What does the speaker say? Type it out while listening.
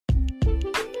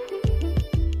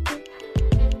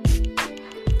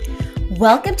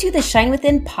Welcome to the Shine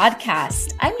Within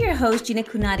podcast. I'm your host, Gina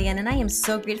Kunadian, and I am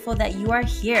so grateful that you are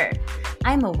here.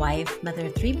 I'm a wife, mother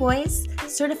of 3 boys,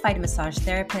 certified massage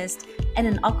therapist, and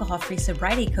an alcohol-free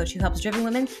sobriety coach who helps driven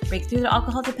women break through their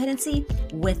alcohol dependency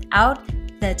without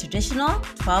the traditional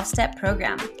 12-step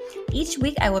program. Each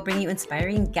week, I will bring you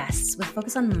inspiring guests with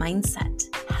focus on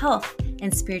mindset, health,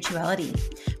 and spirituality,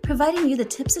 providing you the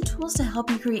tips and tools to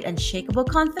help you create unshakable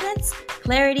confidence,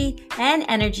 clarity, and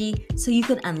energy so you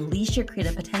can unleash your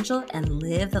creative potential and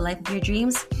live the life of your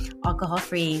dreams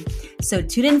alcohol-free. So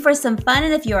tune in for some fun,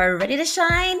 and if you are ready to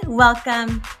shine,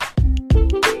 welcome.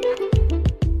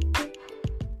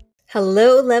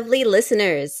 Hello, lovely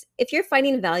listeners. If you're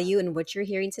finding value in what you're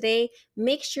hearing today,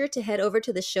 make sure to head over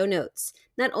to the show notes.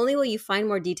 Not only will you find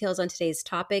more details on today's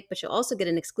topic, but you'll also get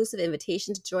an exclusive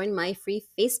invitation to join my free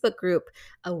Facebook group,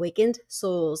 Awakened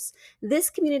Souls. This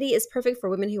community is perfect for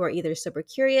women who are either sober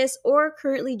curious or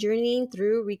currently journeying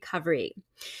through recovery.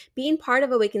 Being part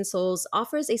of Awakened Souls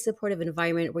offers a supportive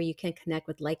environment where you can connect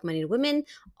with like-minded women,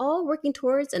 all working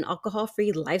towards an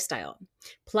alcohol-free lifestyle.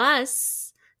 Plus,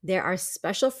 there are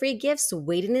special free gifts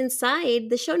waiting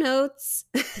inside the show notes,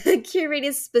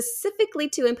 curated specifically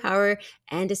to empower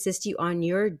and assist you on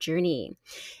your journey.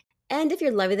 And if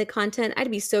you're loving the content,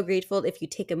 I'd be so grateful if you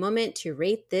take a moment to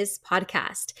rate this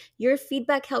podcast. Your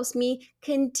feedback helps me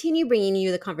continue bringing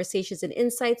you the conversations and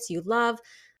insights you love.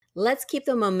 Let's keep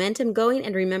the momentum going,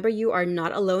 and remember, you are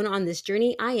not alone on this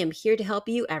journey. I am here to help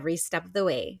you every step of the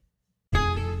way.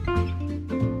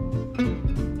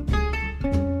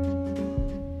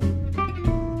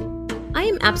 I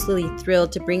am absolutely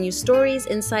thrilled to bring you stories,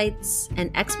 insights,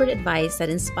 and expert advice that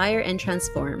inspire and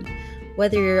transform.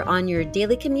 Whether you're on your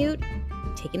daily commute,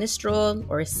 taking a stroll,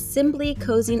 or simply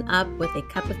cozying up with a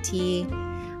cup of tea,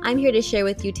 I'm here to share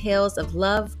with you tales of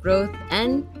love, growth,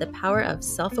 and the power of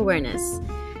self-awareness.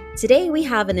 Today, we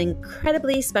have an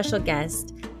incredibly special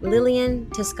guest, Lylian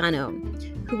Toscano,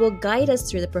 who will guide us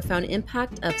through the profound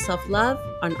impact of self-love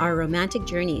on our romantic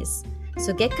journeys.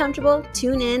 So get comfortable,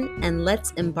 tune in, and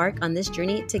let's embark on this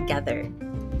journey together.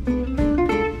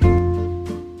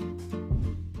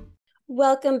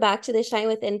 Welcome back to the Shine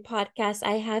Within podcast.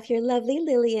 I have here lovely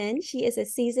Lylian. She is a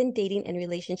seasoned dating and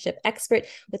relationship expert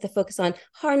with a focus on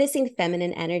harnessing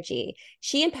feminine energy.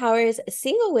 She empowers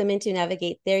single women to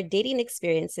navigate their dating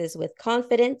experiences with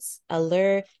confidence,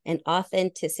 allure, and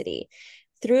authenticity.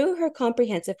 Through her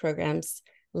comprehensive programs,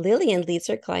 Lylian leads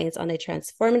her clients on a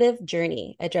transformative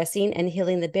journey, addressing and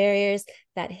healing the barriers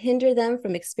that hinder them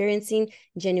from experiencing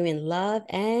genuine love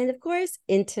and, of course,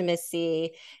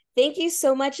 intimacy. Thank you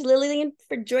so much, Lylian,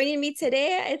 for joining me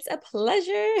today. It's a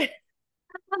pleasure.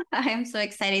 I am so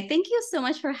excited. Thank you so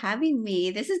much for having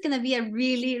me. This is going to be a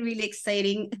really, really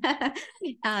exciting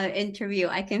interview.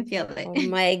 I can feel it. Oh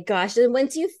my gosh. And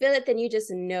once you feel it, then you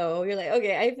just know. You're like,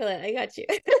 okay, I feel it. I got you.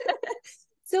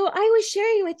 So I was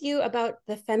sharing with you about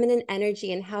the feminine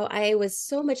energy and how I was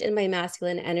so much in my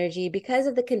masculine energy because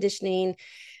of the conditioning,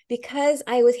 because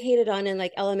I was hated on in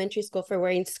like elementary school for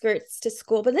wearing skirts to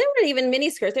school, but they weren't even mini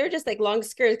skirts. They were just like long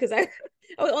skirts because I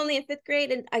was only in 5th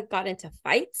grade, and I got into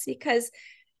fights because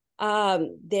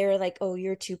they were like, oh,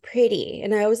 you're too pretty.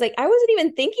 And I was like, I wasn't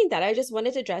even thinking that. I just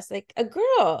wanted to dress like a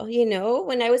girl.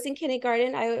 When I was in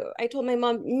kindergarten, I told my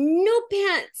mom, no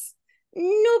pants.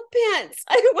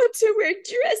 I want to wear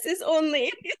dresses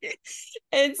only.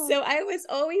 And so I was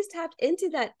always tapped into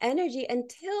that energy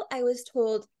until I was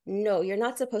told, no, you're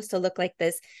not supposed to look like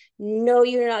this. No,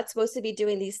 you're not supposed to be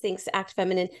doing these things to act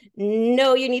feminine.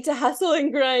 No, you need to hustle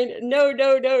and grind. No.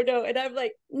 And I'm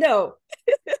like, no.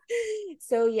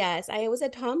 So yes, I was a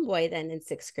tomboy then in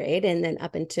 6th grade. And then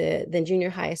up into then junior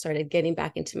high, I started getting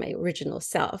back into my original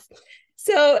self.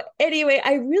 So anyway,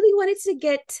 I really wanted to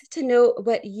get to know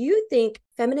what you think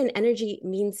feminine energy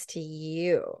means to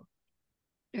you.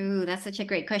 Ooh, that's such a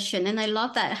great question. And I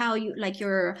love that how you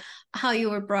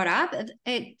were brought up.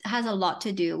 It has a lot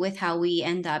to do with how we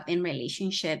end up in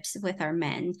relationships with our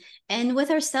men and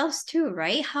with ourselves too,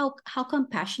 right? How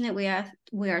compassionate we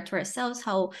are to ourselves,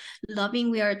 how loving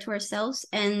we are to ourselves.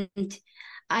 And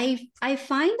I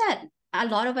find that a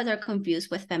lot of us are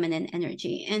confused with feminine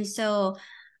energy. And so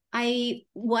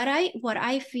what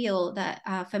I feel that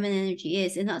feminine energy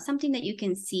is not something that you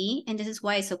can see, and this is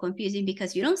why it's so confusing,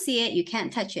 because you don't see it, you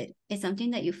can't touch it. It's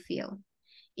something that you feel,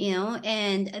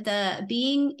 and the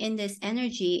being in this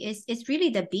energy is really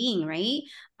the being, right?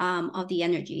 Of the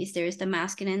energies. There's the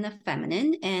masculine and the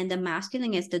feminine, and the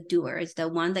masculine is the doer, it's the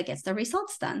one that gets the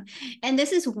results done. And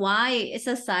this is why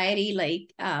society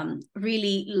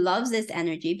really loves this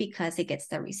energy, because it gets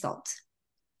the results.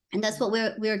 And that's what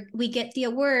we get the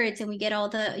awards, and we get all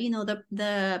the,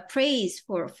 the praise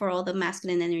for all the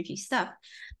masculine energy stuff.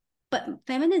 But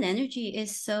feminine energy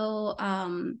is so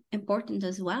important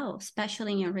as well,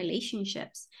 especially in your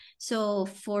relationships. So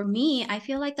for me, I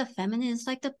feel like the feminine is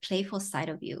like the playful side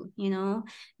of you,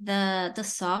 the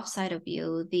soft side of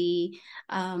you, the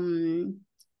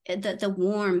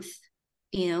warmth,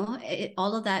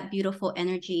 all of that beautiful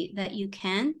energy that you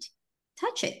can't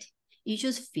touch it. You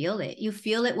just feel it. You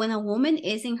feel it when a woman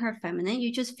is in her feminine.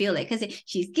 You just feel it because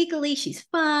she's giggly, she's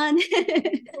fun.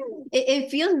 It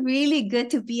feels really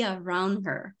good to be around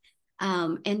her.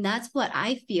 And that's what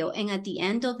I feel. And at the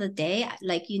end of the day,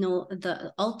 like,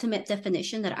 the ultimate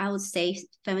definition that I would say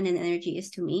feminine energy is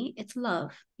to me, it's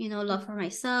love, love for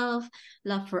myself,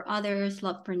 love for others,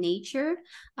 love for nature.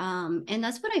 And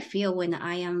that's what I feel when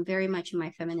I am very much in my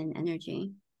feminine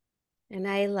energy. And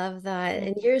I love that.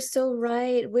 And you're so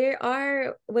right.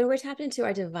 When we're tapped into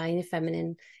our divine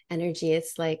feminine energy,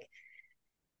 it's like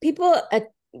people,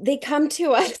 they come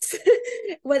to us,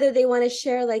 whether they want to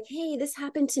share, like, hey, this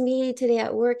happened to me today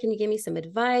at work. Can you give me some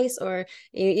advice? Or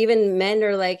even men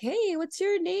are like, hey, what's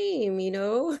your name?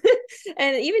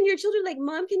 And even your children, like,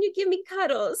 mom, can you give me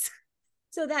cuddles?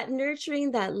 So that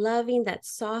nurturing, that loving, that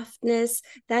softness,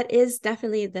 that is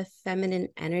definitely the feminine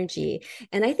energy.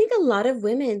 And I think a lot of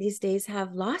women these days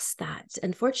have lost that,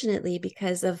 unfortunately,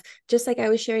 because of, just like I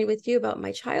was sharing with you about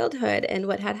my childhood and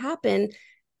what had happened,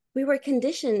 we were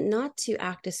conditioned not to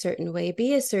act a certain way,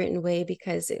 be a certain way,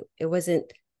 because it wasn't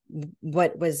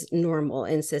what was normal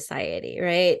in society,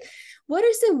 right? What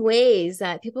are some ways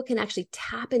that people can actually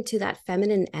tap into that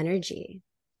feminine energy?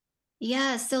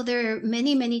 Yeah, so there are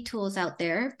many, many tools out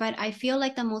there, but I feel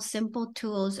like the most simple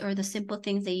tools, or the simple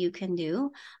things that you can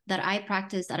do that I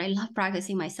practice, that I love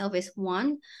practicing myself, is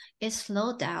one, is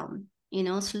slow down.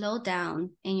 Slow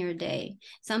down in your day.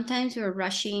 Sometimes we're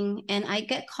rushing, and I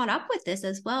get caught up with this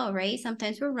as well, right?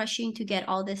 Sometimes we're rushing to get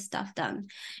all this stuff done.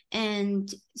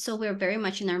 And so we're very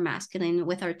much in our masculine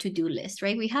with our to-do list,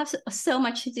 right? We have so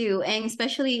much to do. And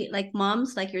especially like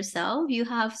moms like yourself, you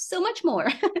have so much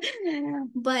more.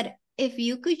 But if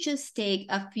you could just take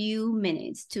a few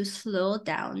minutes to slow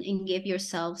down and give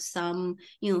yourself some,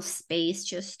 space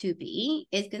just to be,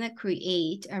 it's going to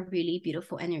create a really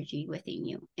beautiful energy within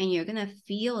you. And you're going to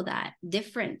feel that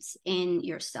difference in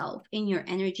yourself, in your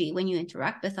energy when you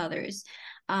interact with others.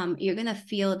 You're going to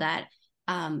feel that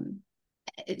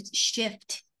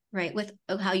shift, right, with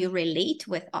how you relate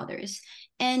with others.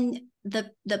 And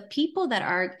the people that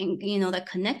are that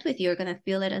connect with you are going to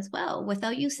feel it as well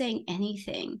without you saying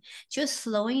anything. Just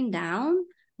slowing down.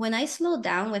 When I slow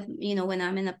down with, when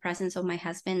I'm in the presence of my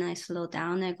husband, and I slow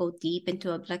down and I go deep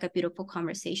into like a beautiful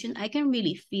conversation, I can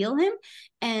really feel him.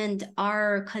 And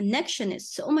our connection is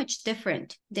so much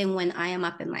different than when I am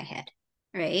up in my head,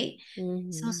 right? So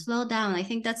Mm-hmm. slow down. I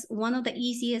think that's one of the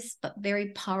easiest but very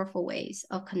powerful ways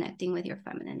of connecting with your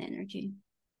feminine energy.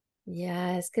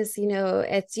 Yes, because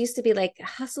it used to be like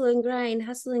hustle and grind,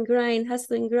 hustle and grind,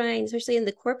 hustle and grind, especially in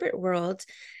the corporate world.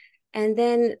 And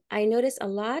then I notice a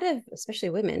lot of, especially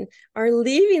women, are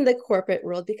leaving the corporate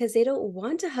world because they don't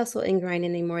want to hustle and grind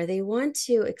anymore. They want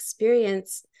to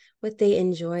experience what they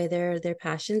enjoy, their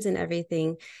passions and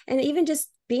everything. And even just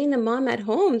being a mom at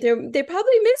home, they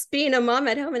probably miss being a mom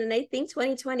at home. And I think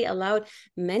 2020 allowed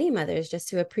many mothers just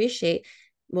to appreciate,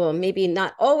 well, maybe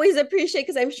not always appreciate,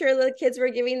 because I'm sure the kids were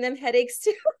giving them headaches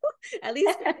too, at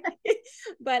least for me.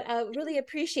 But really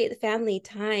appreciate the family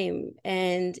time.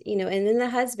 And then the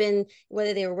husband,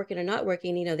 whether they were working or not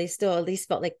working, they still at least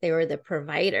felt like they were the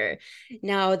provider.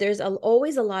 Now, there's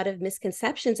always a lot of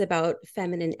misconceptions about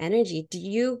feminine energy. Do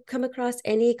you come across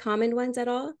any common ones at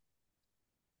all?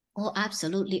 Oh,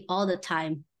 absolutely, all the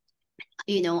time.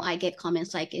 I get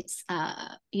comments like it's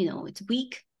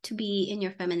weak to be in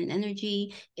your feminine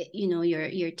energy.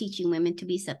 You're teaching women to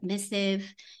be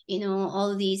submissive,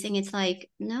 all of these. And it's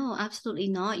like, no, absolutely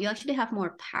not. You actually have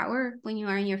more power when you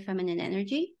are in your feminine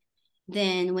energy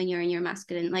than when you're in your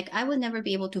masculine. Like, I would never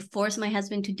be able to force my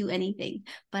husband to do anything,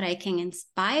 but I can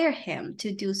inspire him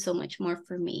to do so much more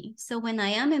for me. So when I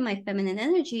am in my feminine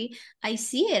energy, I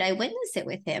see it, I witness it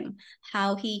with him,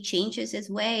 how he changes his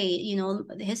way,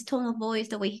 his tone of voice,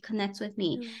 the way he connects with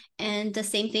me. Mm. And the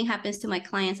same thing happens to my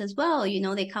clients as well.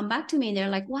 They come back to me and they're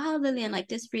like, wow, Lylian, like,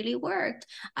 this really worked.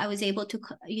 I was able to,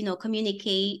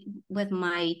 communicate with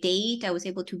my date. I was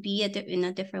able to be in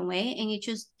a different way. And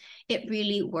it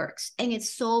really works. And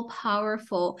it's so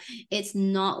powerful. It's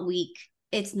not weak.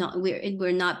 It's not,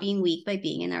 we're not being weak by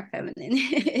being in our feminine.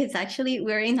 It's actually,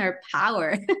 we're in our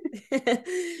power.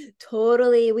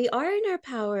 Totally. We are in our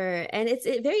power. And it's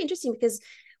very interesting because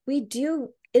we do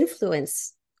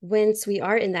influence once we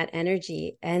are in that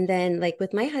energy. And then like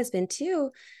with my husband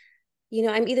too,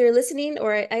 I'm either listening,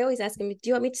 or I always ask him, do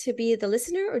you want me to be the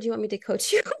listener or do you want me to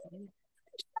coach you?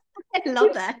 I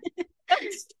love that.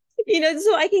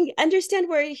 So I can understand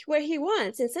where he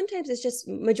wants. And sometimes it's just,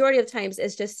 majority of times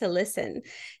it's just to listen.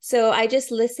 So I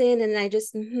just listen and I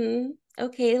just,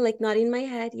 okay, like nodding my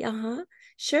head. Yeah, uh-huh,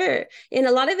 sure. And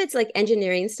a lot of it's like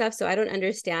engineering stuff. So I don't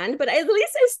understand, but at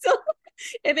least I still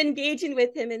am engaging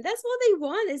with him. And that's what they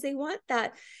want, is they want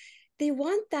that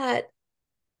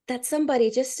somebody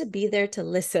just to be there to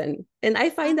listen. And I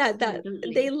find that they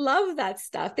Absolutely. love that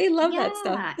stuff. They love that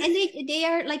stuff. Yeah. And they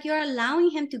are like, you're allowing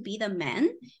him to be the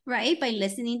man, right? By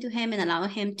listening to him and allowing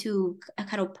him to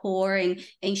kind of pour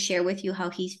and share with you how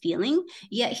he's feeling.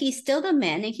 Yet he's still the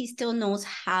man and he still knows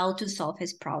how to solve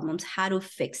his problems, how to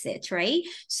fix it, right?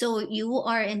 So you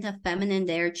are in the feminine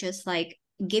there, just like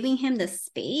giving him the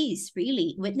space,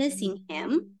 really witnessing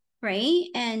him, right?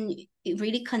 And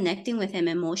really connecting with him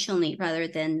emotionally rather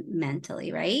than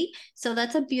mentally, right? So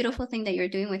that's a beautiful thing that you're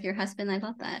doing with your husband. I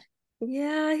love that.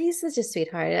 Yeah, he's such a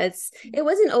sweetheart. It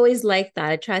wasn't always like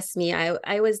that. Trust me.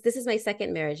 This is my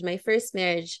second marriage. My first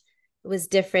marriage was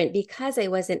different because I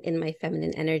wasn't in my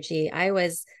feminine energy. I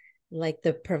was like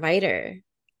the provider,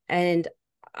 and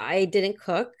I didn't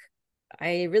cook.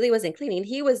 I really wasn't cleaning.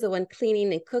 He was the one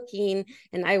cleaning and cooking,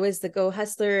 and I was the go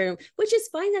hustler, which is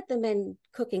fine that the men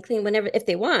cook and clean whenever, if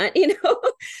they want,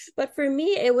 But for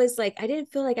me, it was like I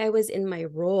didn't feel like I was in my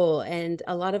role, and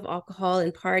a lot of alcohol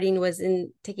and partying was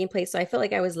in taking place. So I felt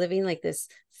like I was living like this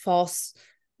false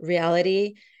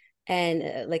reality,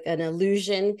 and like an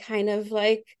illusion, kind of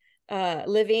like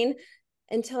living,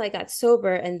 until I got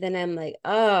sober. And then I'm like,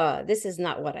 oh, this is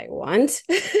not what I want.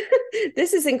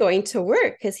 This isn't going to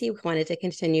work, because he wanted to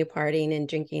continue partying and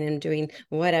drinking and doing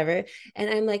whatever. And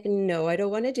I'm like, no, I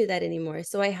don't want to do that anymore.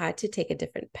 So I had to take a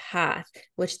different path,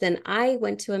 which then I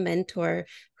went to a mentor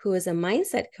who is a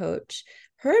mindset coach.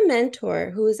 Her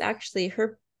mentor, who is actually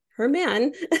her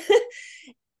man,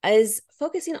 is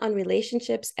focusing on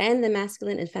relationships and the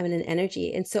masculine and feminine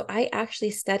energy. And so I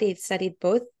actually studied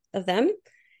both of them,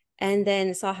 and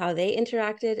then saw how they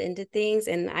interacted and did things.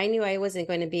 And I knew I wasn't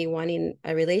going to be wanting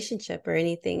a relationship or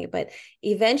anything, but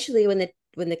eventually when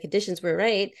the conditions were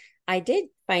right, I did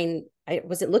find, I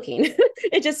wasn't looking.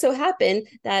 It just so happened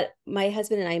that my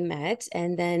husband and I met,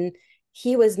 and then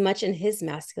he was much in his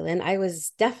masculine. I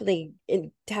was definitely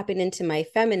tapping into my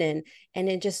feminine, and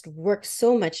it just worked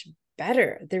so much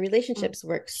better. The relationships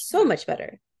work so much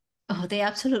better. Oh, they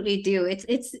absolutely do.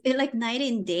 It's like night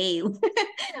and day.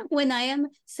 When I am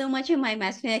so much in my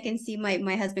masculine, I can see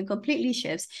my husband completely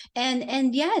shifts.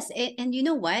 And yes, and you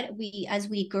know what? We as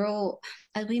we grow,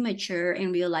 as we mature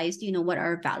and realize, what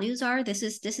our values are. This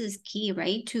is key,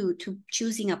 right? To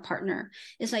choosing a partner.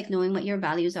 It's like knowing what your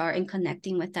values are and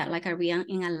connecting with that. Like, are we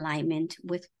in alignment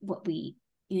with what we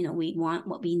want,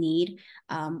 what we need,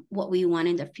 what we want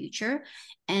in the future?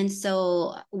 And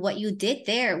so what you did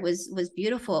there was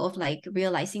beautiful, of like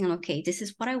realizing, okay, this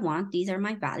is what I want, these are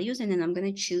my values, and then I'm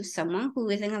going to choose someone who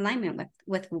is in alignment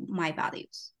with my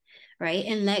values, right?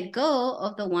 And let go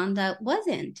of the one that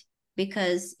wasn't,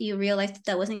 because you realized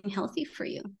that wasn't healthy for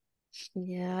you.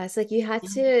 Yeah, it's like you had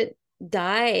to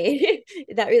die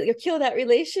you kill that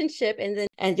relationship,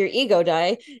 and your ego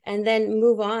die, and then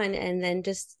move on, and then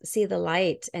just see the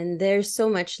light. And there's so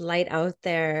much light out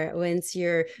there once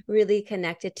you're really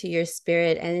connected to your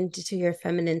spirit and to your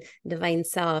feminine divine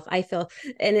self, I feel.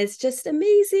 And it's just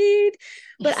amazing.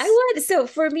 But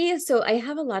Yes. for me, so I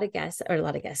have a lot of guests.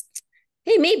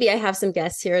 Hey, maybe I have some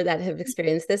guests here that have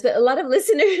experienced this, but a lot of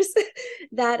listeners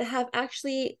that have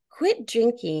actually quit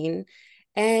drinking,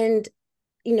 and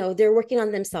they're working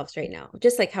on themselves right now,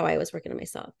 just like how I was working on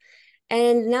myself.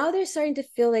 And now they're starting to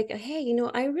feel like, hey,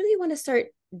 I really want to start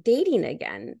dating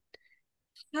again.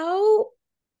 How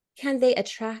can they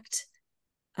attract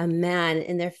a man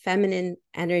in their feminine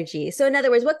energy? So in other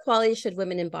words, what qualities should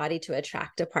women embody to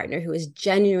attract a partner who is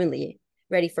genuinely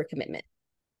ready for commitment?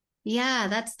 Yeah,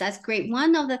 that's great.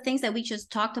 One of the things that we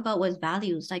just talked about was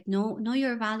values. Like, know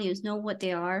your values, know what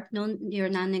they are, know your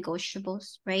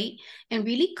non-negotiables, right? And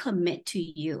really commit to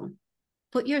you.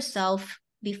 Put yourself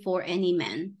before any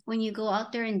man. When you go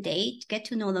out there and date, get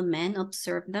to know the men,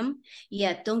 observe them.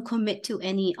 Yet don't commit to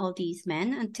any of these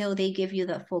men until they give you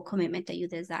the full commitment that you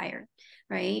desire,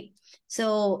 right?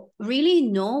 So really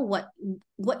know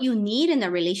what you need in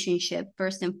a relationship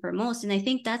first and foremost. And I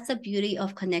think that's the beauty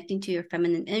of connecting to your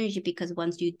feminine energy, because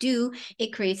once you do,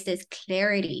 it creates this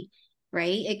clarity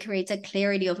right? It creates a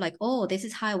clarity of like, oh, this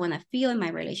is how I want to feel in my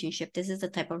relationship. This is the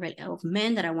type of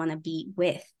men that I want to be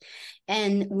with.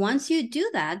 And once you do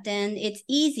that, then it's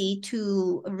easy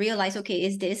to realize, okay,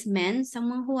 is this man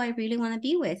someone who I really want to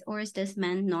be with, or is this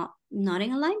man not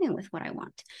in alignment with what I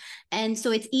want? And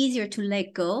so it's easier to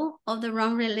let go of the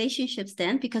wrong relationships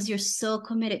then, because you're so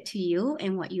committed to you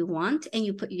and what you want, and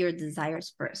you put your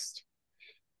desires first,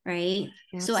 right?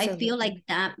 So I feel like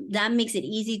Absolutely. that makes it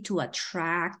easy to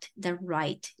attract the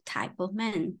right type of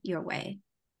men your way.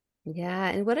 Yeah.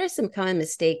 And what are some common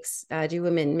mistakes do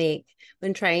women make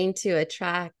when trying to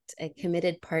attract a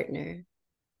committed partner?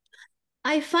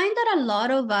 I find that a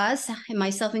lot of us,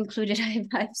 myself included,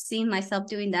 I've seen myself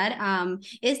doing that,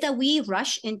 is that we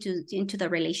rush into the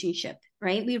relationship,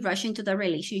 right? We rush into the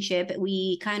relationship.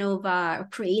 We kind of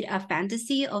create a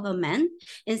fantasy of a man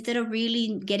instead of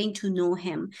really getting to know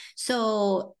him.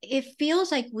 So it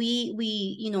feels like we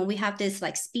have this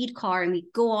like speed car and we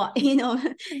go on,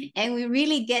 and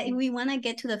we want to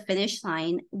get to the finish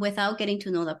line without getting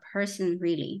to know the person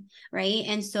really, right?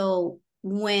 And so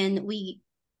when we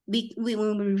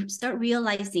start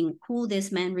realizing who this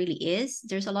man really is,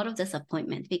 there's a lot of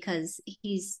disappointment because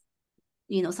he's,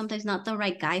 sometimes not the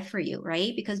right guy for you,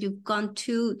 right? Because you've gone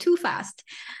too fast.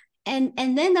 And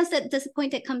then that's the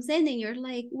point that comes in and you're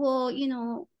like,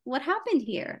 well, what happened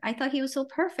here? I thought he was so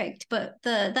perfect, but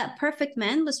that perfect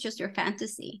man was just your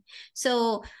fantasy.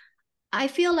 So I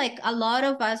feel like a lot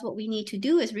of us, what we need to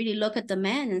do is really look at the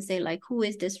man and say, like, who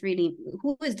is this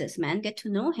man? Get to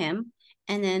know him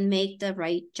and then make the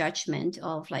right judgment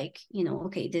of like,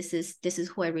 okay, this is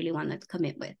who I really want to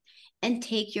commit with. And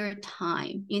take your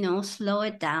time, slow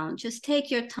it down. Just take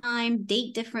your time,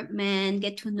 date different men,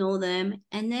 get to know them,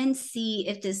 and then see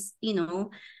if this,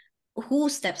 who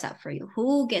steps up for you,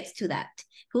 who gets to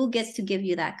give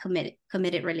you that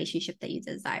committed relationship that you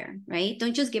desire, right?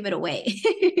 Don't just give it away.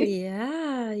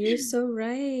 Yeah, you're so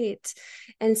right.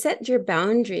 And set your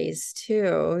boundaries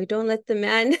too. Don't let the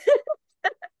man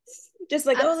just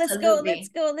like, oh, let's go, let's Absolutely.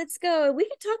 go, let's go. We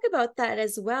could talk about that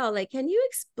as well. Like, can you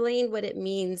explain what it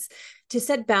means to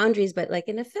set boundaries, but like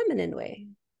in a feminine way?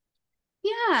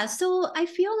 Yeah, so I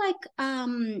feel like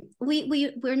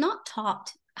we're not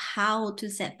taught how to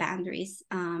set boundaries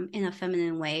in a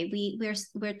feminine way.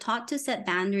 We're taught to set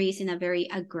boundaries in a very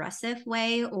aggressive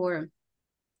way, or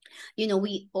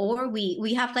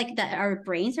we have like that, our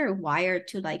brains are wired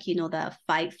to like, the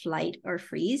fight, flight, or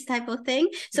freeze type of thing.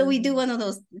 So we do Mhm. one of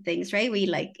those things, right? We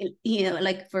like,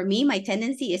 like for me, my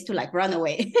tendency is to like run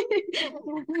away.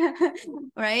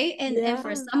 Right? And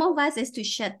for Yeah, some of us is to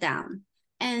shut down.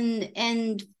 And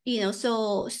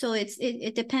so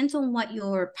it depends on what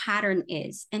your pattern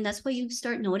is. And that's what you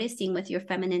start noticing with your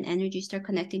feminine energy, start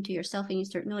connecting to yourself, and you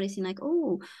start noticing like,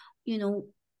 oh, you know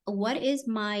what is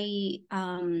my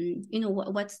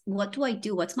what do I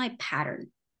do, what's my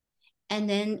pattern, and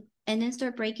then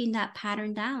start breaking that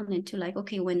pattern down into like,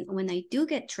 okay, when I do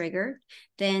get triggered,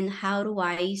 then how do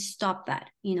I stop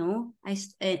that,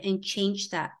 and change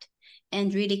that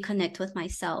and really connect with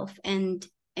myself, and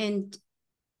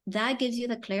that gives you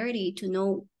the clarity to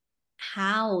know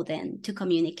how then to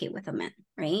communicate with a man,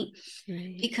 right?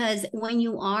 right. Because when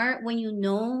you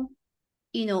know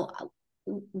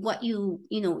what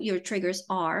your triggers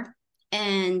are,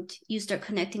 and you start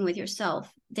connecting with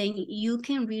yourself, then you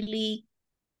can really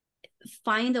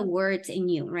find the words in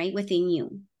you, right, within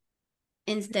you,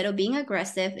 instead of being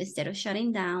aggressive, instead of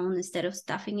shutting down, instead of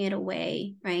stuffing it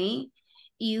away, right?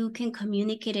 You can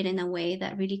communicate it in a way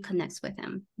that really connects with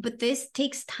them. But this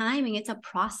takes time and it's a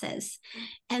process.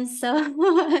 And so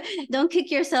don't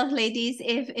kick yourself, ladies,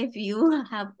 if you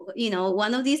have,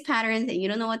 one of these patterns and you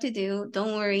don't know what to do.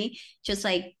 Don't worry. Just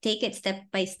like take it step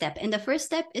by step. And the first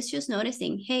step is just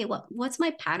noticing, hey, what's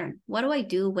my pattern? What do I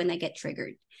do when I get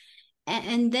triggered?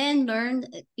 And then learn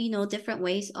different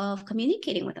ways of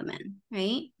communicating with a man,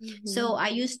 right? So Mhm. I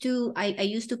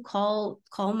used to call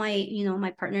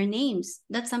my partner names.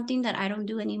 That's something that I don't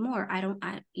do anymore. I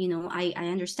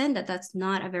understand that that's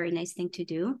not a very nice thing to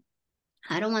do.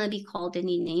 I don't want to be called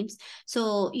any names.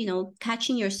 So,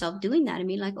 catching yourself doing that and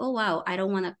being like, oh, wow, I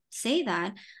don't want to say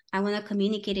that. I want to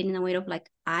communicate it in a way of like,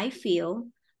 I feel,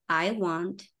 I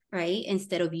want, right?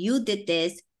 Instead of you did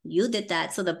this, you did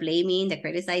that. So the blaming, the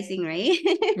criticizing, right?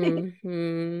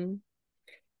 Mhm.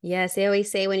 Yes, they always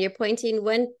say when you're pointing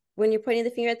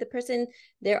the finger at the person,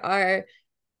 there are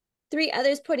three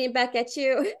others pointing back at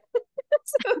you.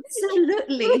 So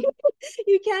Absolutely.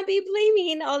 you can't be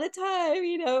blaming all the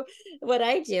time. What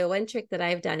I do, one trick that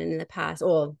I've done in the past,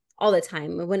 well, all the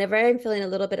time. Whenever I'm feeling a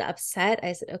little bit upset,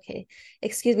 I said, okay,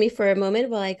 excuse me for a moment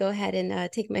while I go ahead and I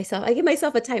give myself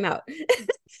a timeout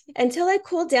until I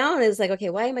cool down. It's like, okay,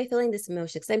 why am I feeling this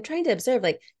emotion? Because I'm trying to observe,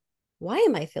 like, why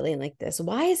am I feeling like this?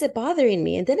 Why is it bothering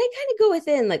me? And then I kind of go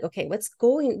within, like, okay,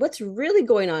 what's really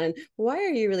going on? And why are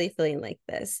you really feeling like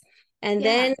this? And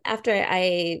Yeah. then after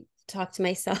I talk to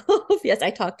myself, yes,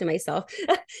 I talk to myself,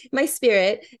 my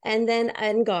spirit,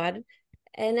 and God.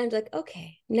 And I'm like,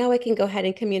 okay, now I can go ahead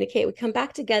and communicate. We come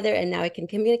back together and now I can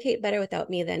communicate better without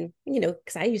me then,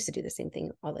 because I used to do the same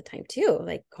thing all the time too,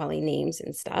 like calling names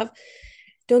and stuff.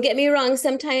 Don't get me wrong.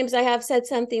 Sometimes I have said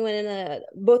something when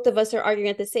both of us are arguing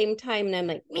at the same time, and I'm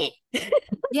like, meh.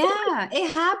 Yeah,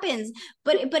 it happens.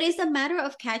 But it's a matter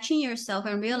of catching yourself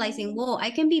and realizing, whoa, I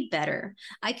can be better.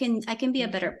 I can be a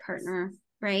better partner,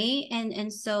 right?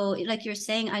 And so like you're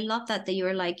saying, I love that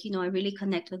you're like, I really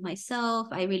connect with myself.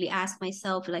 I really ask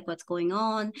myself like what's going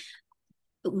on.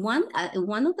 One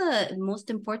of the most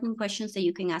important questions that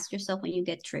you can ask yourself when you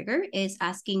get triggered is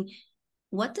asking,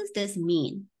 what does this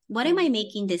mean? What am I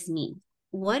making this mean?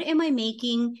 What am I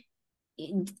making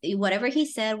whatever he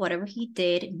said, whatever he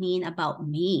did mean about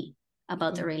me,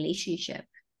 about the relationship?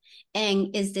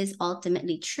 And is this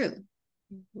ultimately true?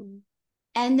 Mm-hmm.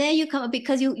 And then you come,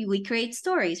 because we create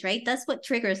stories, right? That's what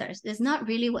triggers us. It's not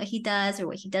really what he does or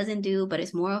what he doesn't do, but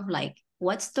it's more of like,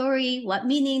 what story, what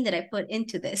meaning did I put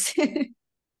into this?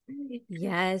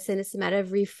 Yes, and it's a matter of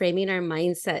reframing our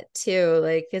mindset too,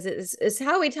 like because it's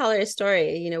how we tell our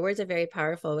story. Words are very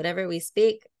powerful. Whatever we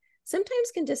speak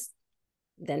sometimes can just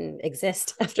then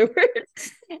exist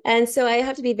afterwards. And so I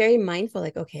have to be very mindful,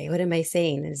 like, okay, what am I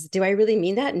saying? Do I really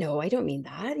mean that? No, I don't mean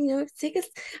that.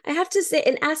 I have to say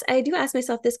and I do ask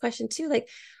myself this question too, like,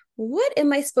 what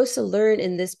am I supposed to learn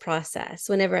in this process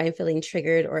whenever I'm feeling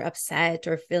triggered or upset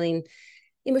or feeling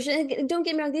emotion? And don't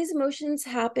get me wrong, these emotions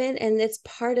happen and it's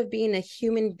part of being a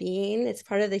human being. It's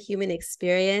part of the human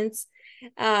experience.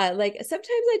 Like sometimes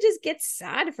I just get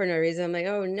sad for no reason. I'm like,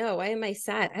 oh no, why am I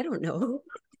sad? I don't know.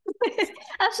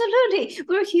 Absolutely,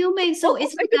 we're human, so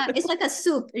it's like a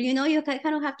soup. You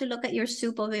kind of have to look at your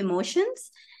soup of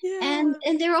emotions, and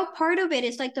Yeah. they're all part of it.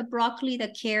 It's like the broccoli, the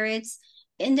carrots,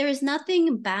 and there is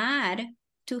nothing bad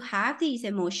to have these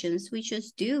emotions. We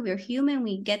just do. We're human.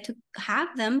 We get to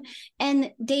have them,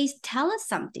 and they tell us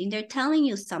something. They're telling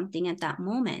you something at that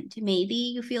moment. Maybe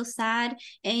you feel sad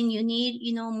and you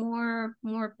need, more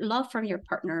love from your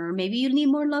partner, or maybe you need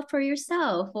more love for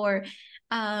yourself, or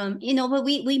but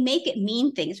we make it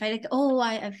mean things, right? Like, oh,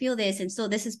 I feel this, and so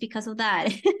this is because of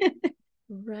that.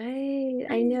 Right.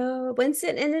 I know. Once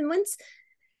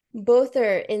both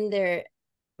are in their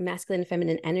masculine and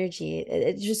feminine energy,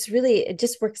 it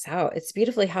just works out. It's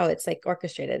beautifully how it's like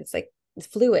orchestrated. It's like it's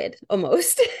fluid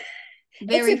almost. It's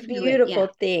Very a fluid, yeah. beautiful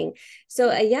thing. So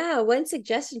yeah, one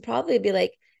suggestion probably be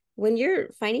like when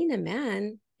you're finding a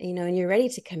man, and you're ready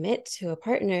to commit to a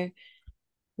partner,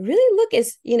 really look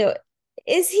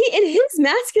is he in his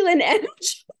masculine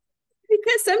energy?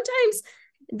 Because sometimes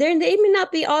they may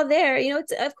not be all there.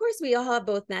 It's, of course we all have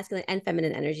both masculine and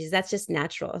feminine energies. That's just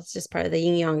natural. It's just part of the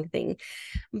yin yang thing.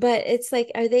 But it's like,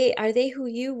 are they who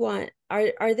you want?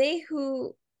 Are they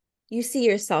who you see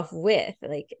yourself with?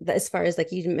 Like as far as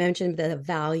like you mentioned the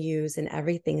values and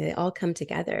everything, they all come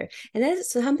together. And that is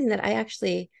something that I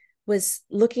actually was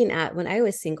looking at when I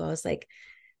was single. I was like,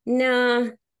 nah,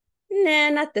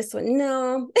 not this one.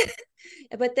 No.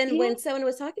 But then Yeah. when someone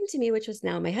was talking to me, which was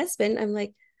now my husband, I'm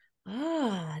like,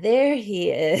 there he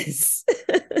is.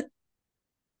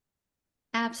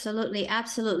 Absolutely,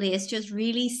 absolutely. It's just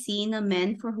really seeing a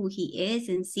man for who he is,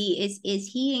 and see, is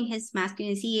he in his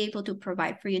masculine? Is he able to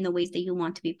provide for you in the ways that you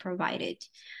want to be provided?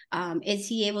 Is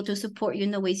he able to support you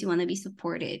in the ways you want to be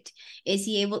supported? Is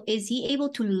he able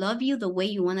to love you the way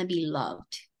you want to be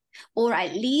loved? Or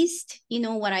at least,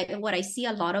 what I see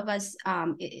a lot of us,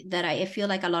 that I feel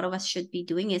like a lot of us should be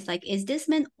doing is like, is this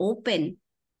man open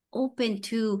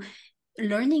to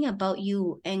learning about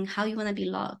you and how you want to be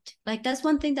loved? Like, that's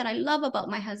one thing that I love about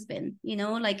my husband,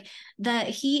 like that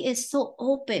he is so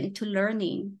open to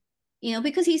learning,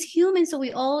 because he's human. So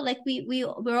we all like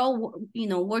we're all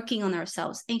working on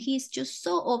ourselves, and he's just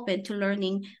so open to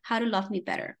learning how to love me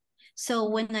better. So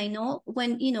when I know,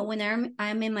 when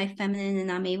I'm in my feminine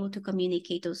and I'm able to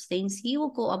communicate those things, he will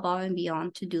go above and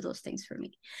beyond to do those things for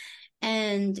me.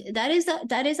 And that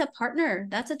is a partner.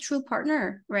 That's a true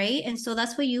partner, right? And so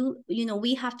that's what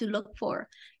we have to look for,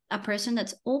 a person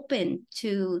that's open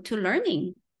to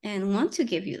learning and want to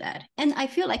give you that. And I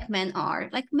feel like men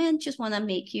just want to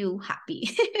make you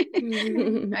happy.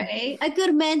 Right? A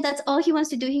good man, that's all he wants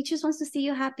to do. He just wants to see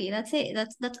you happy. That's it.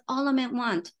 That's all a man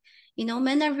want.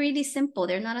 Men are really simple.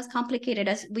 They're not as complicated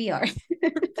as we are.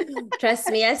 Trust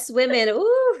me, us women,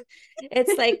 ooh,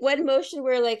 it's like one motion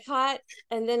we're like hot,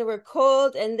 and then we're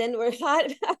cold, and then we're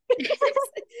hot.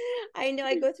 I know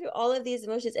I go through all of these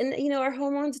emotions, and our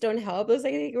hormones don't help. It's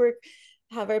like we're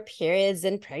have our periods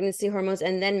and pregnancy hormones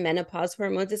and then menopause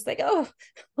hormones. It's like, oh,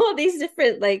 all these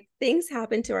different like things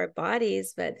happen to our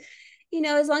bodies. But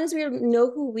as long as we know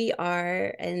who we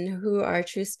are and who our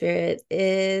true spirit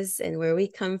is and where we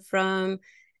come from,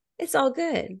 it's all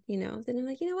good. Then I'm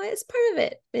like, what? It's part of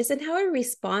it. It's in how I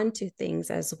respond to things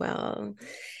as well.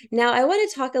 Now, I want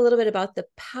to talk a little bit about the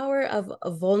power of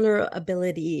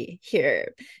vulnerability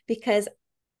here, because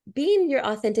being your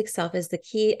authentic self is the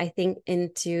key, I think,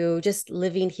 into just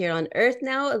living here on earth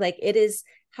now. Like, it is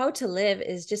how to live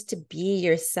is just to be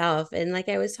yourself. And like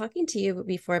I was talking to you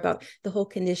before about the whole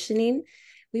conditioning,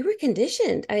 we were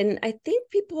conditioned. And I think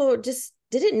people just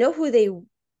didn't know who they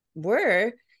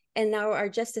were, and now are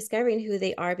just discovering who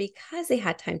they are because they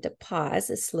had time to pause,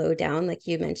 to slow down, like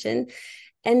you mentioned,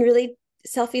 and really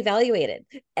self-evaluate it.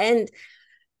 And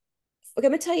I'm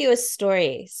going to tell you a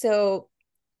story. So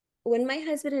when my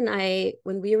husband and I,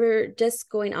 when we were just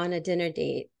going on a dinner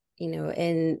date,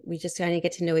 and we just kind of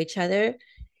get to know each other,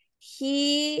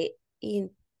 he,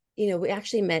 we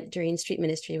actually met during street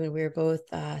ministry when we were both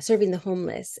serving the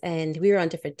homeless, and we were on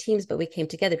different teams, but we came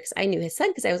together because I knew his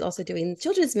son, because I was also doing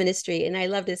children's ministry, and I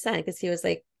loved his son because he was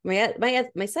like my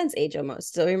son's age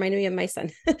almost, so it reminded me of my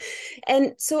son.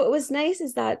 And so it was nice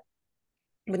is that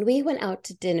when we went out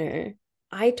to dinner,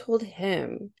 I told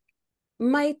him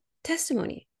my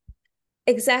testimony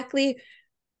exactly.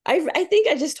 I think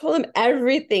I just told him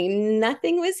everything.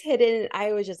 Nothing was hidden.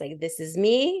 I was just like, this is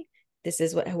me. This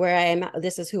is where I am.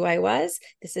 This is who I was.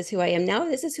 This is who I am now.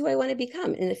 This is who I want to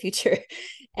become in the future.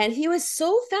 And he was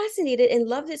so fascinated and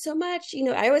loved it so much.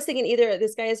 I was thinking either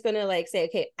this guy is going to like say,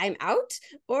 okay, I'm out,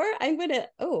 or I'm going to,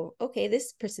 oh, okay,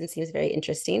 this person seems very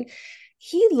interesting.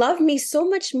 He loved me so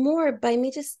much more by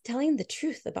me just telling the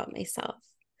truth about myself.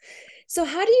 So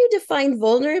how do you define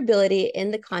vulnerability in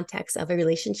the context of a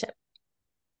relationship?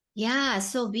 Yeah,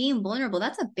 so being vulnerable,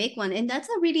 that's a big one. And that's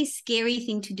a really scary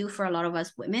thing to do for a lot of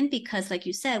us women because like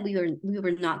you said, we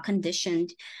were not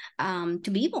conditioned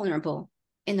to be vulnerable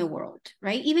in the world,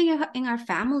 right? Even in our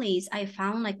families, I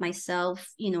found like myself,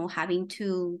 having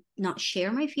to not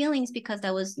share my feelings because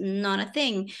that was not a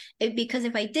thing. Because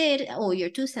if I did, oh, you're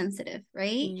too sensitive,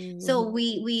 right? So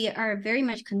Mm-hmm. we are very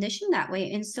much conditioned that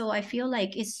way. And so I feel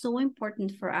like it's so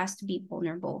important for us to be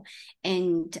vulnerable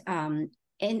and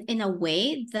in a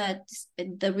way that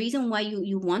the reason why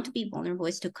you want to be vulnerable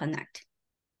is to connect,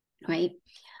 right?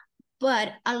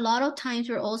 But a lot of times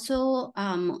we're also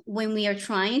when we are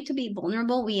trying to be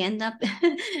vulnerable, we end up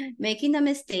making the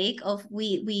mistake of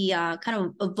we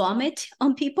kind of vomit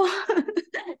on people.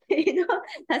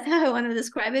 That's how I want to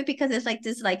describe it, because it's like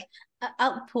this like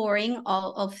outpouring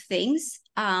of things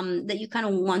that you kind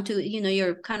of want to,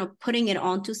 you're kind of putting it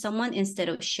onto someone instead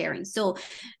of sharing. So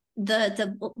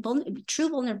true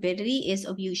vulnerability is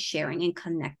of you sharing and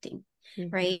connecting, Mm-hmm.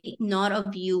 right? Not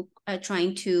of you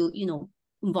trying to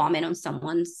vomit on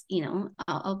someone's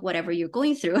of whatever you're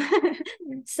going through.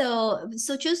 So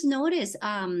just notice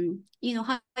how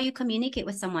you communicate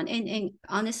with someone, and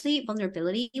honestly,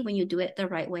 vulnerability, when you do it the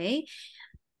right way,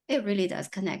 it really does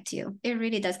connect you. It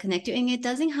really does connect you, and it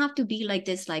doesn't have to be like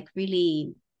this like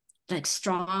really like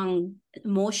strong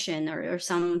emotion or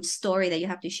some story that you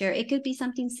have to share. It could be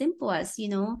something simple as,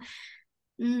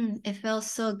 it felt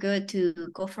so good to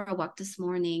go for a walk this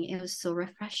morning. It was so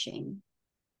refreshing,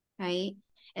 right?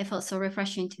 It felt so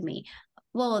refreshing to me.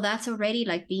 Well, that's already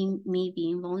like being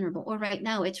vulnerable. Or right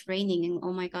now it's raining and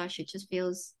oh my gosh,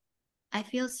 I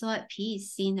feel so at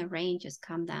peace seeing the rain just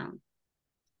come down.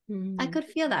 I Mm-hmm. could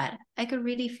feel that. I could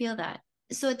really feel that.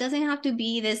 So it doesn't have to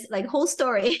be this like whole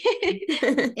story.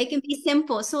 It can be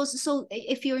simple. So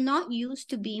if you're not used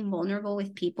to being vulnerable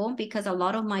with people, because a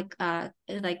lot of my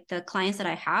like the clients that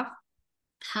I have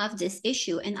this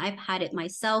issue, and I've had it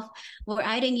myself, where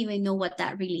I didn't even know what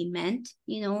that really meant.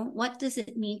 What does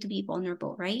it mean to be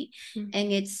vulnerable, right?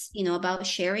 And it's about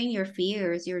sharing your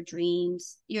fears, your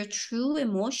dreams, your true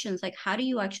emotions. Like, how do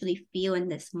you actually feel in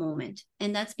this moment?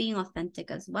 And that's being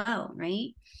authentic as well, right?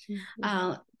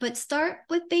 Mm-hmm. But start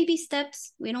with baby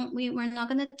steps. We're not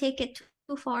going to take it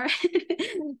too far.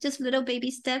 Just little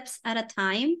baby steps at a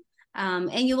time.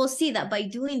 And you will see that by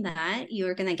doing that,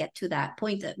 you're going to get to that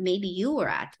point that maybe you were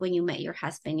at when you met your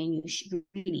husband, and you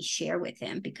really share with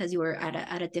him because you were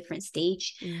at a different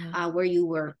stage Yeah. where you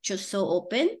were just so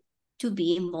open to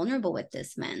being vulnerable with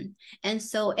this man. And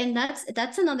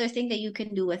that's another thing that you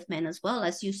can do with men as well.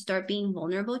 As you start being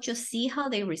vulnerable, just see how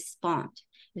they respond.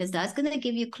 because Mm-hmm. that's going to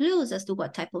give you clues as to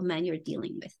what type of man you're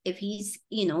dealing with. If he's,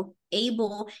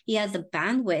 able, he has the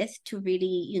bandwidth to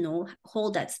really,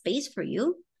 hold that space for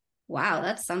you. Wow,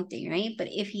 that's something, right? But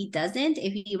if he doesn't,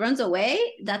 if he runs away,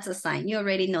 that's a sign. You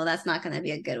already know that's not going to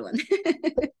be a good one.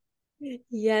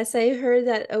 Yes, I heard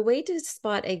that a way to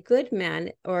spot a good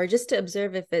man, or just to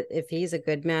observe if he's a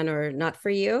good man or not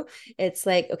for you, it's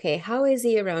like, okay, how is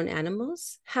he around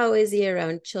animals? How is he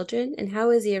around children? And how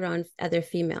is he around other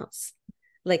females?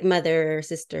 Like mother or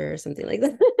sister or something like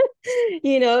that.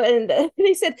 And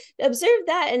they said observe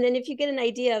that, and then if you get an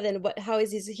idea of then how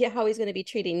he's going to be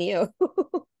treating you.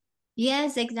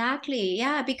 Yes, exactly.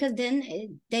 Yeah, because then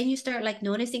you start like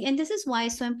noticing, and this is why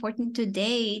it's so important to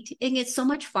date. And it's so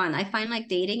much fun. I find like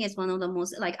dating is one of the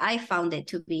most, like, I found it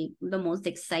to be the most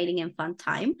exciting and fun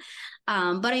time.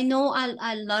 But I know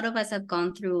a lot of us have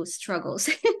gone through struggles.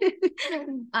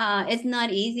 It's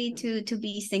not easy to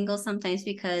be single sometimes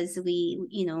because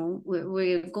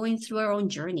we're going through our own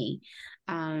journey.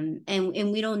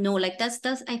 And we don't know, like, that's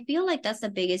I feel like that's the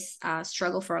biggest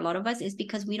struggle for a lot of us, is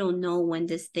because we don't know when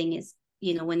this thing is,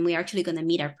 when we're actually going to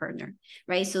meet our partner,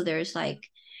 right? So there's like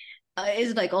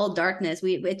it's like all darkness.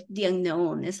 It's the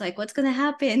unknown. It's like, what's going to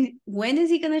happen? When is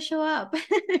he going to show up?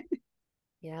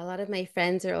 Yeah, a lot of my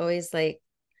friends are always like,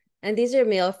 and these are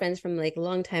male friends from like a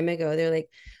long time ago. They're like,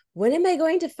 when am I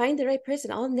going to find the right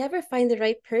person? I'll never find the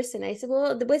right person. I said,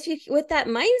 well, with that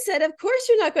mindset, of course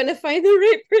you're not going to find the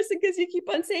right person because you keep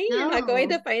on saying you're not going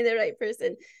to No, find the right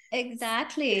person.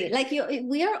 exactly. Like,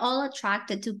 we are all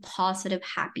attracted to positive,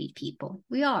 happy people.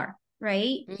 We are,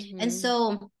 right? And Mm-hmm.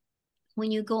 so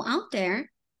when you go out there,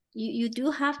 you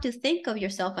do have to think of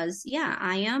yourself as, yeah,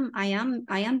 I am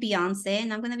Beyonce,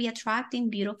 and I'm going to be attracting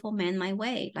beautiful men my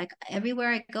way. Like,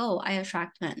 everywhere I go, I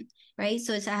attract men, right?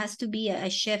 So it has to be a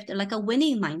shift, like a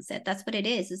winning mindset. That's what it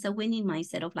is. It's a winning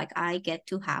mindset of like, I get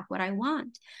to have what I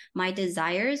want. My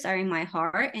desires are in my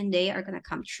heart, and they are going to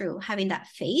come true. Having that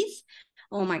faith,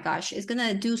 oh my gosh, it's going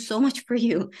to do so much for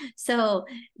you. So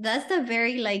that's the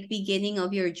very like beginning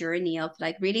of your journey of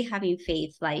like really having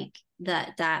faith, like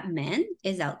that man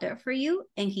is out there for you,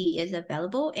 and he is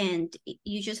available, and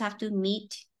you just have to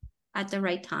meet at the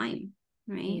right time,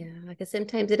 right? Yeah, because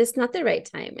sometimes it is not the right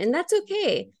time, and that's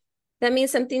okay. That means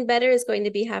something better is going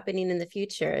to be happening in the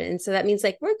future. And so that means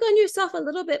like work on yourself a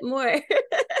little bit more.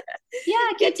 Yeah,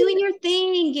 Get keep to doing your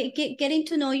thing, getting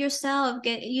to know yourself,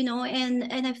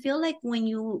 and I feel like when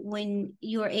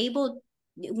you're able,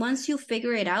 once you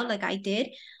figure it out, like I did,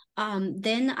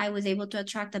 then I was able to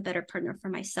attract a better partner for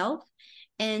myself,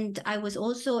 and I was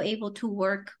also able to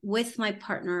work with my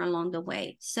partner along the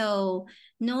way. So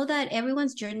know that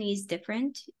everyone's journey is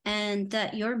different, and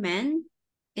that your man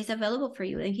is available for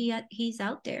you, and he's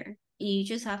out there. You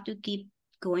just have to keep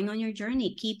going on your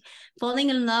journey, keep falling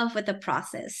in love with the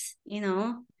process, keep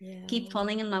Yeah.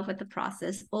 falling in love with the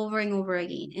process over and over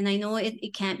again. And I know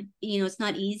it can't, it's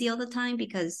not easy all the time,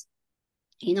 because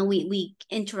we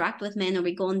interact with men, or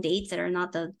we go on dates that are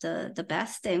not the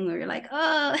best, and we're like,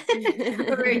 oh,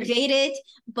 we're jaded.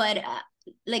 But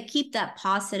like, keep that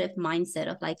positive mindset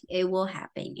of like, it will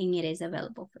happen, and it is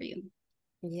available for you.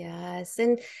 Yes,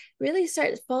 and really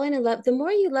start falling in love. The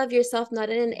more you love yourself,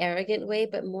 not in an arrogant way,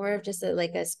 but more of just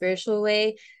like a spiritual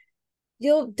way,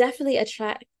 you'll definitely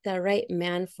attract the right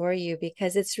man for you,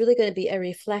 because it's really going to be a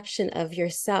reflection of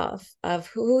yourself. Of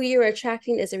who you're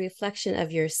attracting is a reflection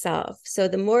of yourself. So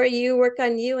the more you work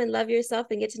on you and love yourself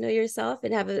and get to know yourself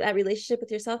and have that relationship with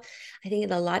yourself, I think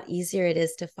it's a lot easier it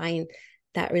is to find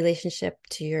that relationship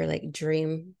to your like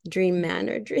dream man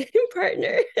or dream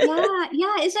partner. Yeah,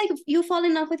 yeah. It's like you fall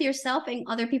in love with yourself, and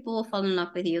other people will fall in love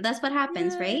with you. That's what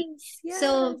happens, right? Yes,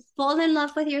 So yes. fall in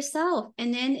love with yourself,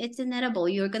 and then it's inevitable.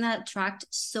 You're gonna attract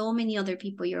so many other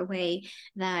people your way,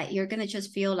 that you're gonna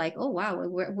just feel like, oh wow,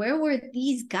 where were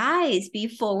these guys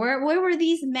before? Where were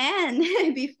these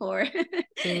men before?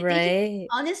 They just, Right.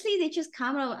 honestly, they just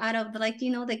come out of the, like,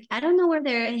 like, I don't know where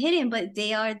they're hidden, but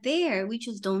they are there. We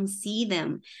just don't see them.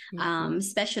 Mhm.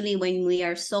 Especially when we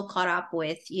are so caught up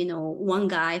with, one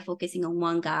guy, focusing on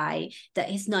one guy that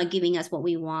is not giving us what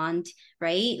we want,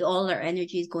 right? All our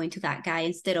energy is going to that guy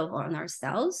instead of on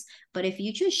ourselves. But if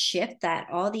you just shift that,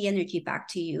 all the energy back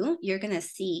to you, you're going to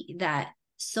see that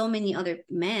so many other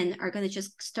men are going to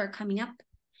just start coming up,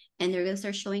 and they're going to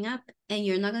start showing up, and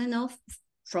you're not going to know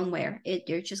from where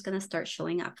they're just going to start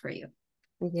showing up for you.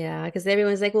 Yeah, because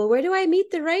everyone's like, well, where do I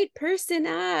meet the right person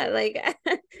at? Like,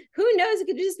 who knows? It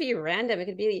could just be random. It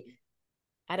could be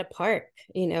at a park,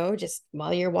 just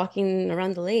while you're walking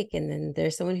around the lake, and then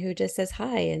there's someone who just says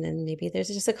hi, and then maybe there's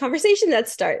just a conversation that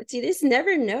starts. You just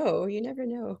never know. You never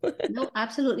know. No,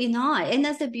 absolutely not. And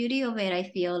that's the beauty of it. I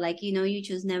feel like, you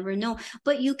just never know.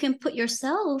 But you can put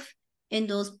yourself in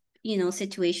those,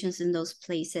 situations, in those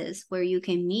places where you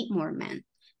can meet more men.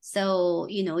 So,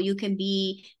 you can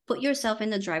put yourself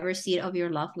in the driver's seat of your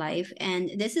love life.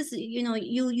 And this is,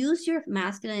 you use your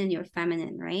masculine and your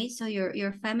feminine, right? So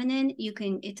your feminine,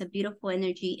 it's a beautiful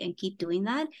energy and keep doing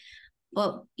that.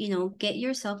 But, get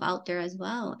yourself out there as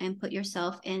well and put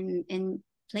yourself in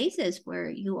places where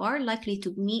you are likely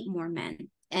to meet more men.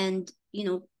 And,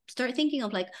 start thinking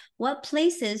of like, what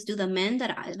places do the men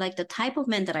that I like, the type of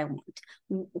men that I want,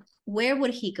 where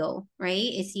would he go,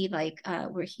 right? Is he like,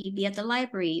 would he be at the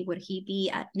library? Would he be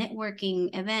at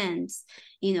networking events,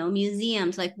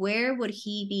 museums? Like, where would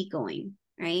he be going,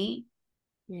 right?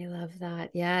 I love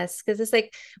that. Yes, because it's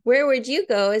like, where would you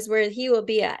go is where he will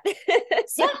be at.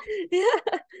 So Yeah,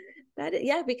 yeah,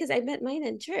 yeah, because I met mine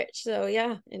in church. So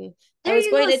yeah, and I there was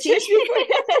you going go. to church before,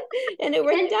 and it And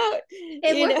worked out.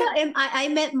 it You worked know. out. And I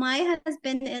met my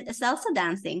husband in salsa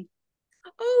dancing.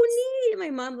 Oh, neat.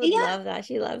 My mom would Yeah. love that.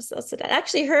 She loves salsa.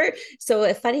 Actually, so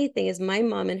a funny thing is my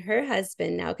mom and her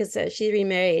husband now, because she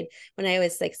remarried when I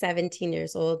was like 17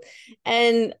 years old,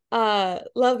 and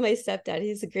love my stepdad.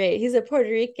 He's great. He's a Puerto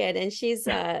Rican, and she's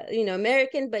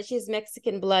American, but she's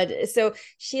Mexican blood. So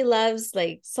she loves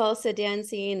like salsa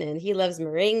dancing, and he loves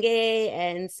merengue.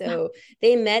 And so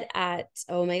they met at,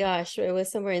 oh my gosh, it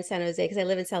was somewhere in San Jose, because I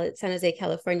live in San Jose,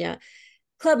 California.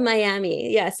 Club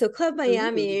Miami. Yeah. So Club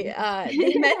Miami, Ooh.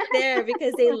 they met there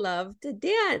because they love to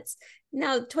dance.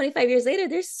 Now, 25 years later,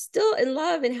 they're still in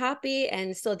love and happy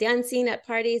and still dancing at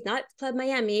parties, not Club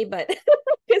Miami, but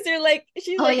because they're like,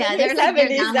 she's Oh like in yeah, her they're 70s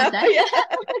down with now. that.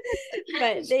 Yeah.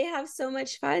 But they have so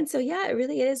much fun. So yeah, it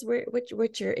really is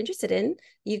what you're interested in.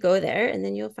 You go there and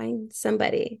then you'll find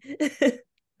somebody.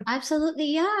 Absolutely.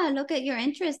 Yeah. Look at your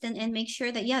interest and make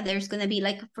sure that, yeah, there's gonna be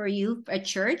like for you, a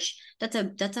church, that's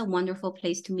a wonderful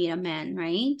place to meet a man,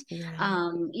 right?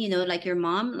 Yeah. Like your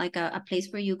mom, like a place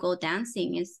where you go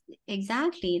dancing is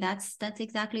exactly that's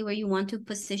exactly where you want to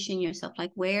position yourself.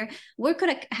 Like where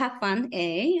could I have fun?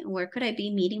 Where could I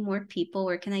be meeting more people?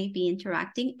 Where can I be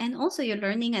interacting? And also you're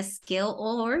learning a skill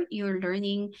or you're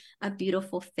learning a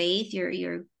beautiful faith.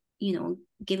 You're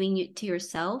giving it to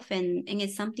yourself and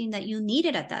it's something that you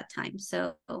needed at that time.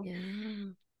 So Yeah.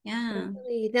 yeah.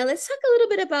 Totally. Now let's talk a little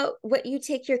bit about what you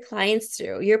take your clients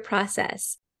through, your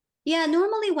process. Yeah,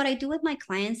 normally what I do with my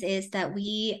clients is that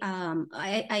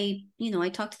I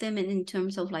talk to them in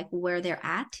terms of like where they're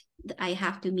at. I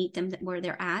have to meet them where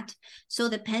they're at. So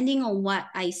depending on what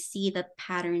I see the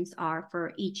patterns are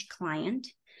for each client,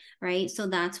 right? So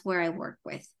that's where I work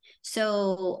with.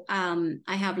 So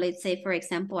I have, let's say, for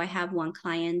example, I have one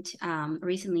client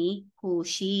recently who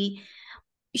she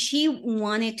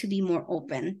wanted to be more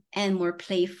open and more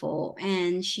playful,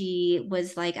 and she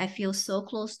was like, I feel so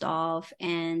closed off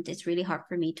and it's really hard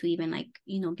for me to even like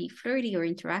be flirty or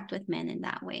interact with men in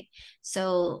that way.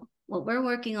 So what we're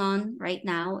working on right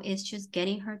now is just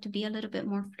getting her to be a little bit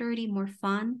more flirty, more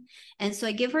fun. And so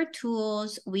I give her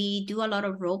tools. We do a lot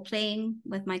of role playing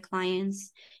with my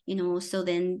clients, so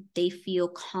then they feel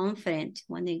confident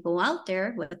when they go out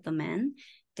there with the men.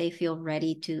 They feel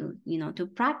ready to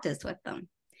practice with them.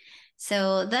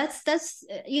 So that's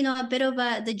a bit of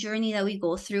the journey that we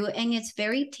go through, and it's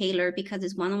very tailored because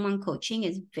it's one-on-one coaching.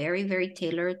 Is very very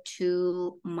tailored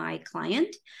to my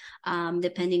client,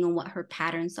 depending on what her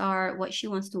patterns are, what she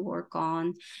wants to work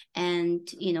on, and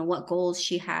what goals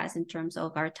she has in terms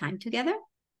of our time together.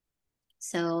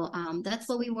 So that's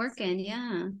what we work in.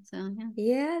 Yeah. So yeah.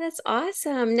 Yeah, that's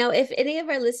awesome. Now, if any of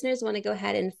our listeners want to go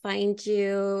ahead and find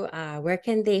you, where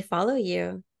can they follow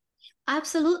you?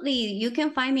 Absolutely. You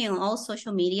can find me on all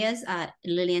social medias at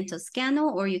Lylian Toscano,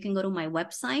 or you can go to my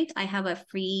website. I have a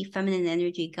free feminine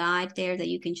energy guide there that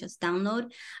you can just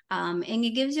download. And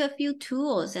it gives you a few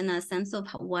tools and a sense of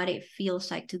what it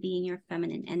feels like to be in your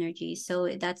feminine energy. So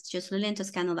that's just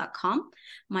liliantoscano.com,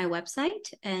 my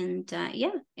website. And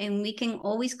yeah, and we can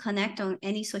always connect on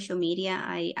any social media.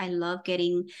 I love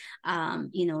getting,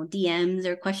 DMs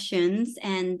or questions.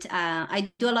 And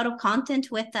I do a lot of content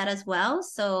with that as well.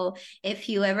 So if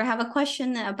you ever have a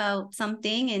question about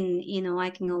something and I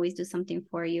can always do something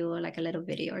for you, like a little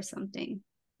video or something.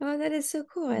 Oh, that is so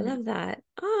cool. I Yeah. love that.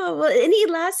 Oh, well, any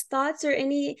last thoughts or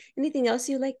anything else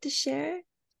you'd like to share?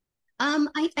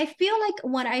 I feel like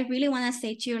what I really want to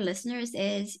say to your listeners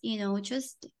is,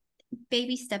 just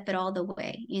baby step it all the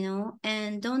way,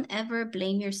 and don't ever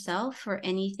blame yourself for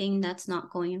anything that's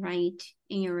not going right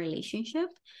in your relationship.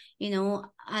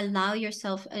 Allow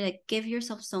yourself, like, give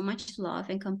yourself so much love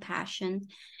and compassion,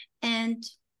 and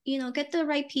get the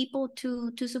right people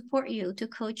to support you, to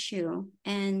coach you,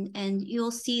 and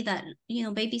you'll see that,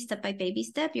 baby step by baby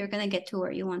step, you're going to get to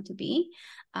where you want to be.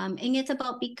 And it's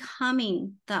about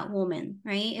becoming that woman,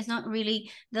 right? It's not really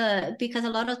because a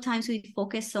lot of times we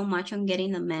focus so much on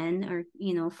getting the men, or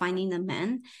finding the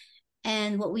men,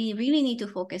 and what we really need to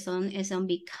focus on is on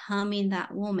becoming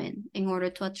that woman in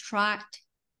order to attract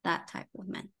that type of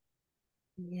man.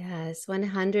 Yes,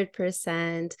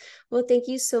 100%. Well, thank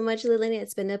you so much, Lylian.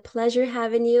 It's been a pleasure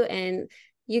having you, and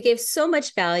you gave so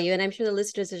much value. And I'm sure the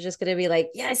listeners are just going to be like,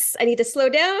 yes, I need to slow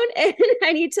down and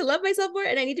I need to love myself more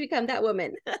and I need to become that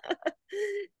woman.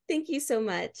 Thank you so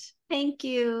much. Thank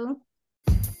you.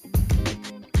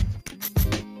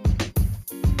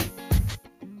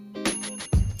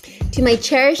 To my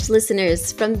cherished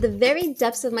listeners, from the very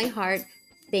depths of my heart,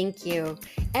 thank you.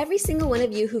 Every single one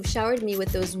of you who've showered me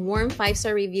with those warm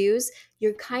 5-star reviews,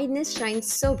 your kindness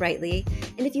shines so brightly.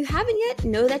 And if you haven't yet,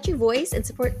 know that your voice and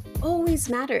support always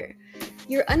matter.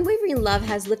 Your unwavering love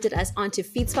has lifted us onto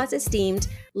FeedSpot's esteemed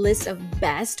list of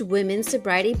best women's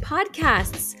sobriety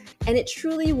podcasts, and it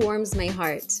truly warms my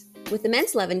heart. With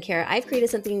immense love and care, I've created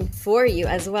something for you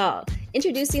as well.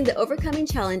 Introducing the Overcoming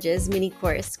Challenges mini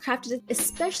course, crafted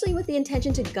especially with the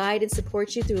intention to guide and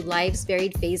support you through life's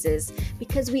varied phases,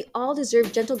 because we all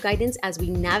deserve gentle guidance as we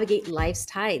navigate life's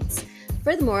tides.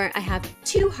 Furthermore, I have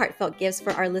 2 heartfelt gifts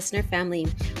for our listener family.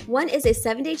 One is a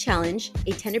 7-day challenge,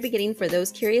 a tender beginning for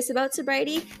those curious about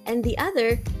sobriety, and the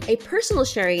other, a personal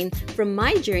sharing from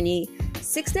my journey,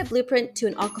 6-step blueprint to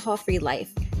an alcohol-free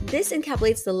life. This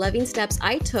encapsulates the loving steps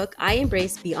I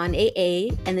embraced beyond AA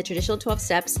and the traditional 12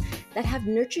 steps that have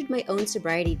nurtured my own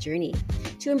sobriety journey.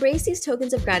 To embrace these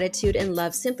tokens of gratitude and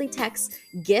love, simply text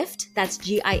GIFT, that's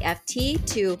GIFT,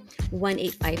 to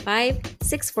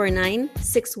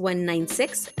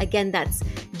 1-855-649-6196. Again, that's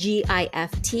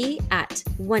GIFT at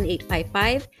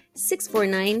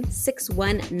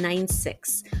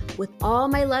 1-855-649-6196. With all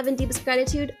my love and deepest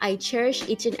gratitude, I cherish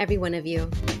each and every one of you.